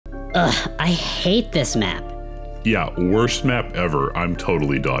Ugh, I hate this map. Yeah, worst map ever. I'm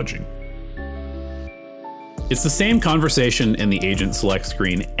totally dodging. It's the same conversation in the agent select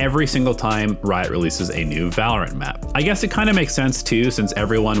screen every single time Riot releases a new Valorant map. I guess it kind of makes sense too, since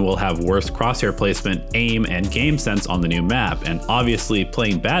everyone will have worse crosshair placement, aim, and game sense on the new map, and obviously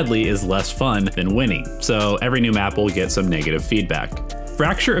playing badly is less fun than winning, so every new map will get some negative feedback.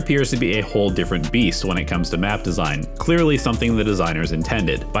 Fracture appears to be a whole different beast when it comes to map design, clearly something the designers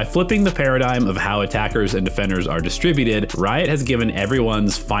intended. By flipping the paradigm of how attackers and defenders are distributed, Riot has given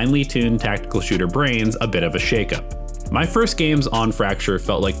everyone's finely tuned tactical shooter brains a bit of a shakeup. My first games on Fracture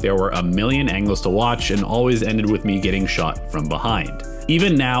felt like there were a million angles to watch and always ended with me getting shot from behind.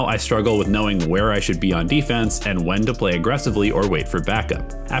 Even now, I struggle with knowing where I should be on defense and when to play aggressively or wait for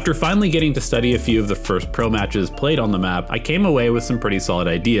backup. After finally getting to study a few of the first pro matches played on the map, I came away with some pretty solid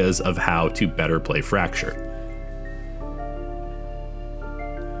ideas of how to better play Fracture.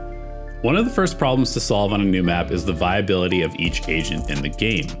 One of the first problems to solve on a new map is the viability of each agent in the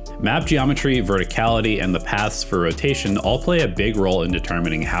game. Map geometry, verticality, and the paths for rotation all play a big role in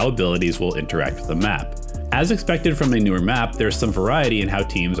determining how abilities will interact with the map. As expected from a newer map, there's some variety in how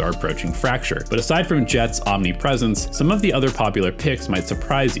teams are approaching Fracture, but aside from Jett's omnipresence, some of the other popular picks might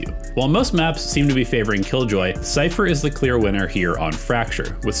surprise you. While most maps seem to be favoring Killjoy, Cypher is the clear winner here on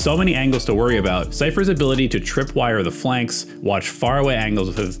Fracture. With so many angles to worry about, Cypher's ability to tripwire the flanks, watch faraway angles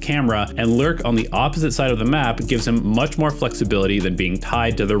with his camera, and lurk on the opposite side of the map gives him much more flexibility than being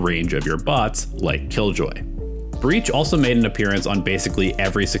tied to the range of your bots like Killjoy. Breach also made an appearance on basically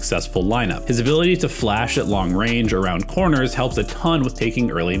every successful lineup. His ability to flash at long range around corners helps a ton with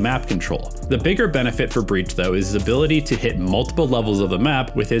taking early map control. The bigger benefit for Breach though is his ability to hit multiple levels of the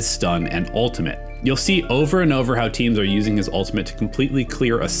map with his stun and ultimate. You'll see over and over how teams are using his ultimate to completely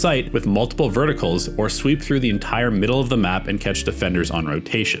clear a site with multiple verticals or sweep through the entire middle of the map and catch defenders on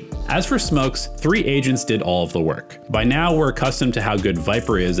rotation. As for smokes, 3 agents did all of the work. By now we're accustomed to how good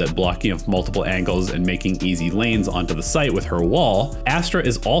Viper is at blocking off multiple angles and making easy lanes onto the site with her wall. Astra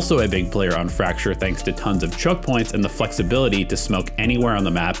is also a big player on Fracture thanks to tons of choke points and the flexibility to smoke anywhere on the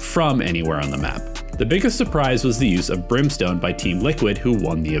map from anywhere on the map. The biggest surprise was the use of Brimstone by Team Liquid, who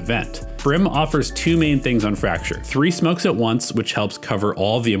won the event. Brim offers 2 main things on Fracture: 3 smokes at once, which helps cover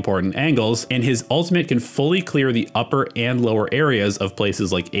all the important angles, and his ultimate can fully clear the upper and lower areas of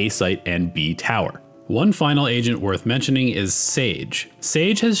places like A site and B tower. One final agent worth mentioning is Sage.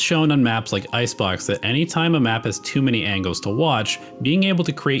 Sage has shown on maps like Icebox that anytime a map has too many angles to watch, being able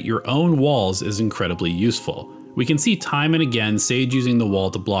to create your own walls is incredibly useful. We can see time and again Sage using the wall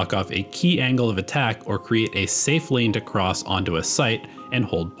to block off a key angle of attack or create a safe lane to cross onto a site and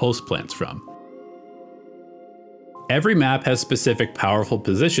hold post plants from. Every map has specific powerful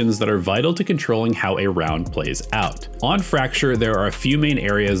positions that are vital to controlling how a round plays out. On Fracture, there are a few main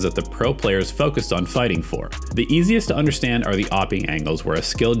areas that the pro players focused on fighting for. The easiest to understand are the opping angles, where a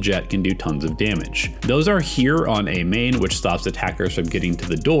skilled Jett can do tons of damage. Those are here on A main, which stops attackers from getting to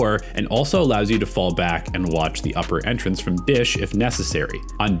the door and also allows you to fall back and watch the upper entrance from Dish if necessary.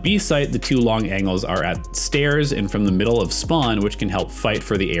 On B site, the 2 long angles are at stairs and from the middle of spawn, which can help fight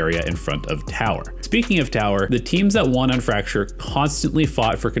for the area in front of tower. Speaking of tower, the teams that won on Fracture constantly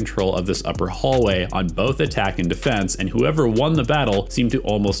fought for control of this upper hallway on both attack and defense, and whoever won the battle seemed to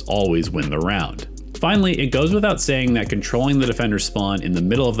almost always win the round. Finally, it goes without saying that controlling the defender's spawn in the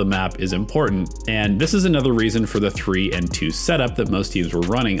middle of the map is important, and this is another reason for the 3 and 2 setup that most teams were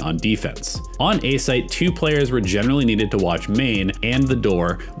running on defense. On A site, 2 players were generally needed to watch main and the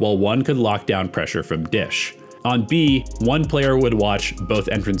door, while 1 could lock down pressure from Dish. On B, 1 player would watch both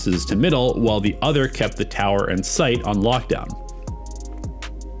entrances to middle, while the other kept the tower and site on lockdown.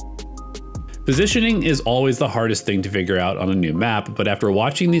 Positioning is always the hardest thing to figure out on a new map, but after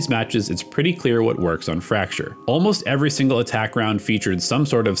watching these matches, it's pretty clear what works on Fracture. Almost every single attack round featured some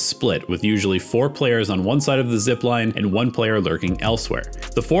sort of split, with usually 4 players on one side of the zipline and 1 player lurking elsewhere.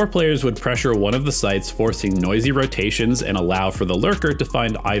 The 4 players would pressure one of the sites, forcing noisy rotations and allow for the lurker to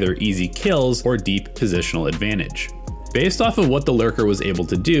find either easy kills or deep positional advantage. Based off of what the lurker was able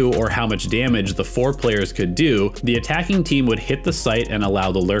to do or how much damage the 4 players could do, the attacking team would hit the site and allow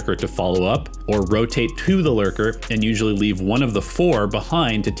the lurker to follow up, or rotate to the lurker and usually leave one of the 4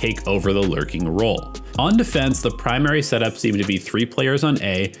 behind to take over the lurking role. On defense, the primary setup seemed to be 3 players on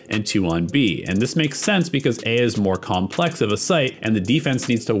A and 2 on B, and this makes sense because A is more complex of a site and the defense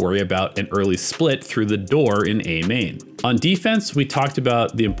needs to worry about an early split through the door in A main. On defense, we talked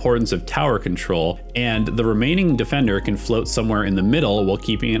about the importance of tower control, and the remaining defender can float somewhere in the middle while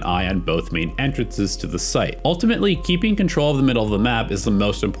keeping an eye on both main entrances to the site. Ultimately, keeping control of the middle of the map is the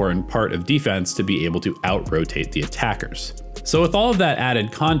most important part of defense to be able to out-rotate the attackers. So with all of that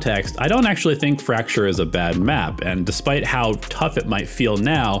added context, I don't actually think Fracture is a bad map, and despite how tough it might feel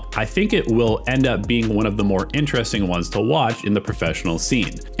now, I think it will end up being one of the more interesting ones to watch in the professional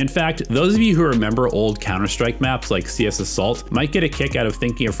scene. In fact, those of you who remember old Counter-Strike maps like CS Assault might get a kick out of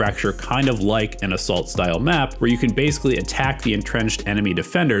thinking of Fracture kind of like an Assault style map, where you can basically attack the entrenched enemy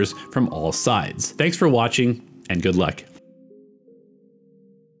defenders from all sides. Thanks for watching, and good luck.